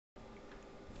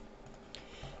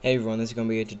Hey everyone, this is going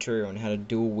to be a tutorial on how to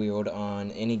dual wield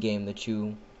on any game that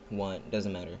you want,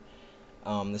 doesn't matter.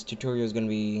 This tutorial is going to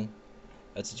be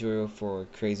a tutorial for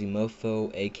CrazyMofo,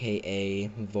 aka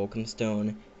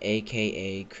Vulcanstone,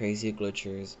 aka Crazy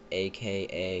Glitchers,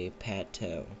 aka Pat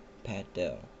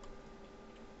Dell.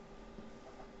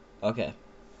 Okay,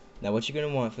 now what you're going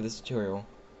to want for this tutorial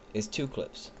is two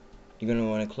clips. You're going to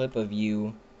want a clip of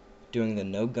you doing the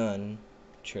no gun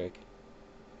trick,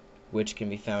 which can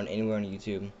be found anywhere on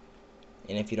YouTube.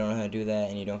 And if you don't know how to do that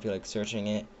and you don't feel like searching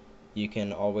it, you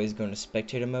can always go into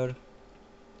spectator mode,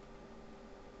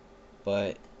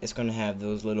 but it's going to have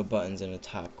those little buttons in the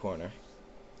top corner.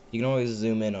 You can always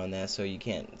zoom in on that so you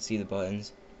can't see the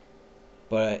buttons,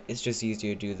 but it's just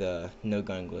easier to do the no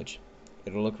gun glitch.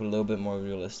 It'll look a little bit more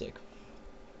realistic.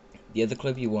 The other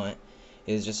clip you want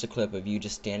is just a clip of you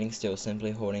just standing still,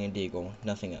 simply holding a deagle,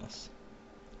 nothing else,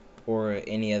 or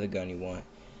any other gun you want.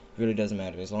 It really doesn't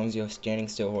matter as long as you're standing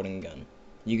still holding a gun.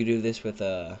 You could do this with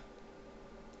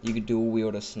you could dual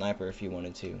wield a sniper if you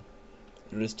wanted to.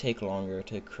 It'll just take longer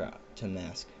to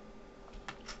mask.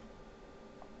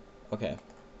 Okay,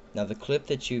 now the clip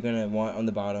that you're gonna want on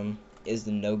the bottom is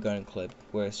the no gun clip,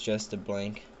 where it's just a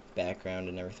blank background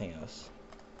and everything else.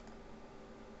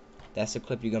 That's the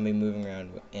clip you're gonna be moving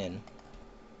around in.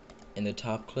 And the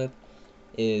top clip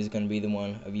is gonna be the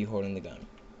one of you holding the gun.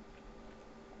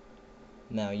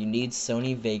 Now you need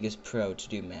Sony Vegas Pro to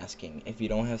do masking. If you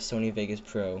don't have Sony Vegas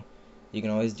Pro, you can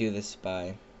always do this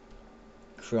by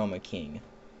chroma keying.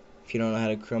 If you don't know how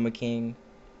to chroma key,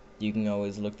 you can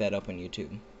always look that up on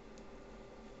YouTube.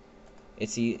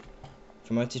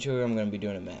 For my tutorial, I'm going to be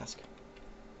doing a mask.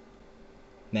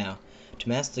 Now, to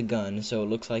mask the gun, so it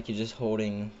looks like you're just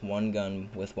holding one gun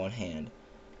with one hand,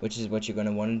 which is what you're going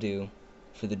to want to do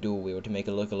for the dual wield to make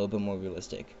it look a little bit more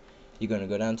realistic. You're going to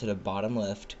go down to the bottom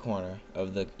left corner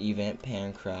of the event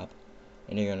pan crop,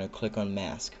 and you're going to click on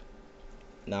mask.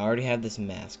 Now I already have this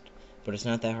masked, but it's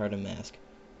not that hard to mask.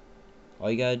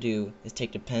 All you gotta do is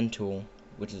take the pen tool,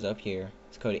 which is up here.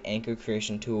 It's called the anchor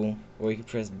creation tool, or you can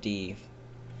press D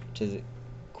to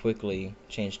quickly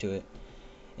change to it,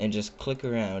 and just click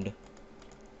around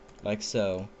like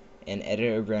so and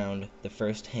edit around the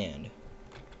first hand.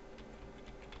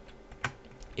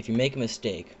 If you make a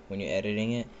mistake when you're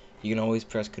editing it, you can always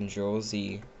press Ctrl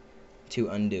Z to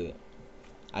undo it.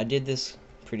 I did this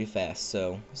pretty fast,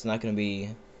 so it's not going to be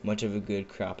much of a good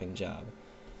cropping job.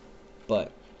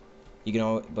 But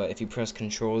if you press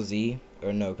Control Z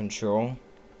or no Control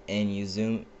and you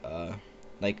zoom,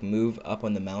 like move up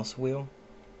on the mouse wheel,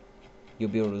 you'll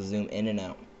be able to zoom in and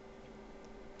out.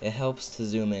 It helps to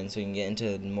zoom in so you can get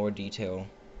into more detail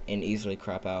and easily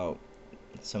crop out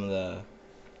some of the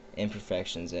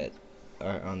imperfections that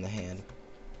are on the hand.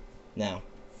 Now,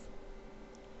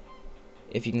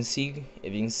 if you can see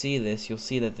this, you'll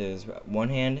see that there's one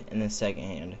hand and the second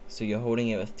hand. So you're holding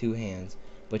it with two hands,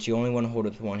 but you only want to hold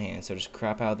it with one hand. So just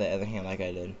crop out the other hand like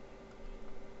I did.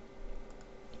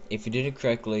 If you did it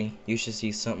correctly, you should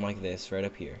see something like this right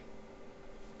up here.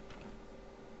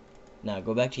 Now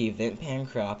go back to event pan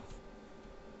crop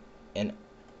and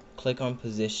click on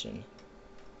position.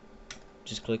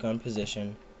 Just click on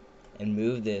position and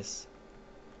move this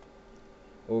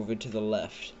over to the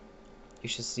left. You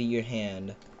should see your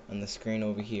hand on the screen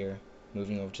over here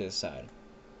moving over to the side.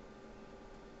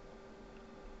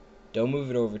 Don't move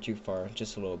it over too far,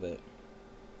 just a little bit.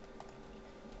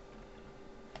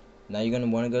 Now you're going to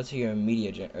want to go to your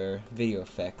video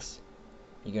effects.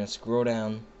 You're going to scroll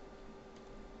down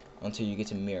until you get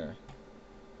to mirror.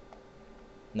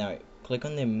 Now click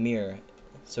on the mirror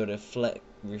so it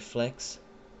reflects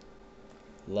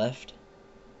left.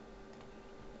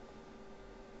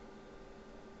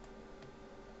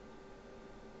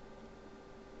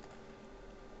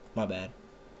 My bad.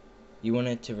 You want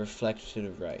it to reflect to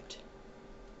the right.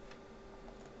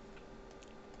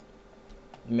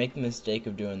 You make the mistake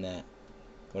of doing that.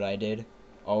 What I did,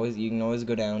 you can always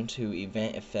go down to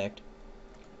event effect,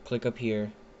 click up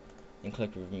here, and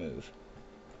click remove.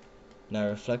 Now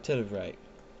reflect to the right.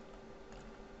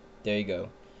 There you go.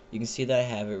 You can see that I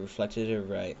have it reflected to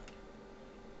the right.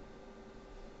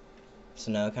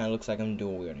 So now it kind of looks like I'm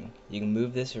dual wielding. You can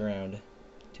move this around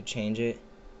to change it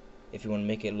if you want to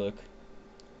make it look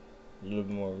a little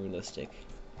bit more realistic.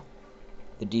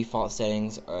 The default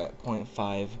settings are at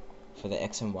 0.5 for the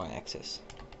X and Y axis.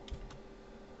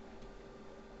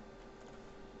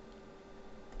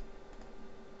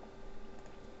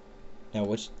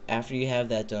 Now after you have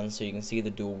that done so you can see the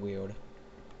dual wield,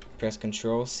 press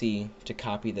Ctrl C to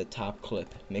copy the top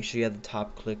clip. Make sure you have the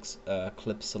top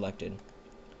clip selected.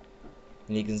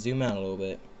 And you can zoom out a little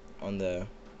bit on the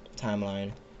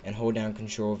timeline and hold down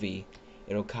Ctrl V.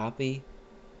 it'll copy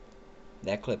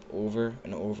that clip over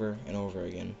and over and over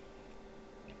again,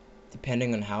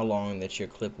 depending on how long that your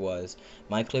clip was.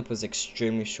 My clip was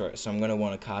extremely short, so I'm going to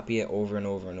want to copy it over and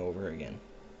over and over again.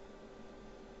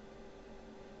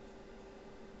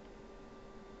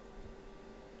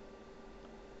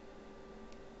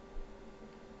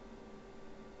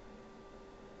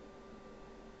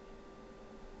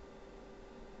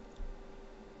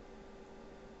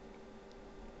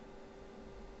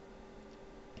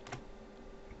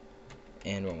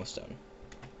 And we're almost done.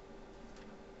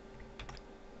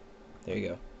 There you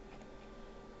go.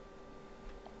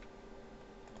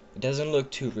 It doesn't look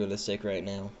too realistic right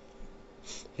now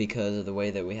because of the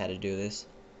way that we had to do this.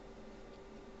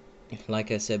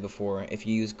 Like I said before, if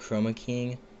you use chroma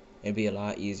keying, it'd be a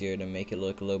lot easier to make it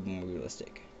look a little more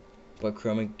realistic. But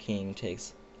chroma keying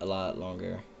takes a lot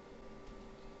longer.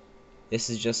 This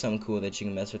is just something cool that you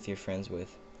can mess with your friends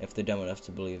with if they're dumb enough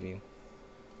to believe you.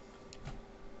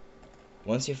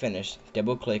 Once you're finished,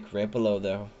 double click right below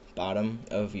the bottom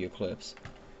of your clips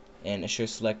and it should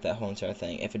select that whole entire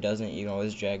thing. If it doesn't, you can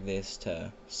always drag this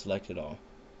to select it all.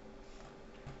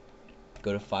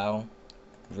 Go to File,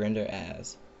 Render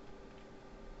As.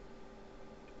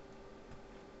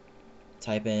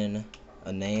 Type in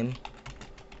a name.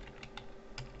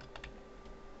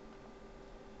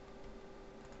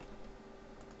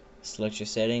 Select your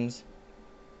settings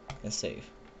and save.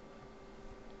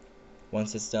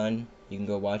 Once it's done, you can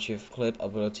go watch your clip,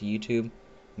 upload it to YouTube,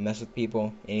 mess with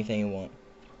people, anything you want.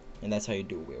 And that's how you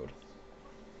do Wield.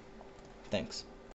 Thanks.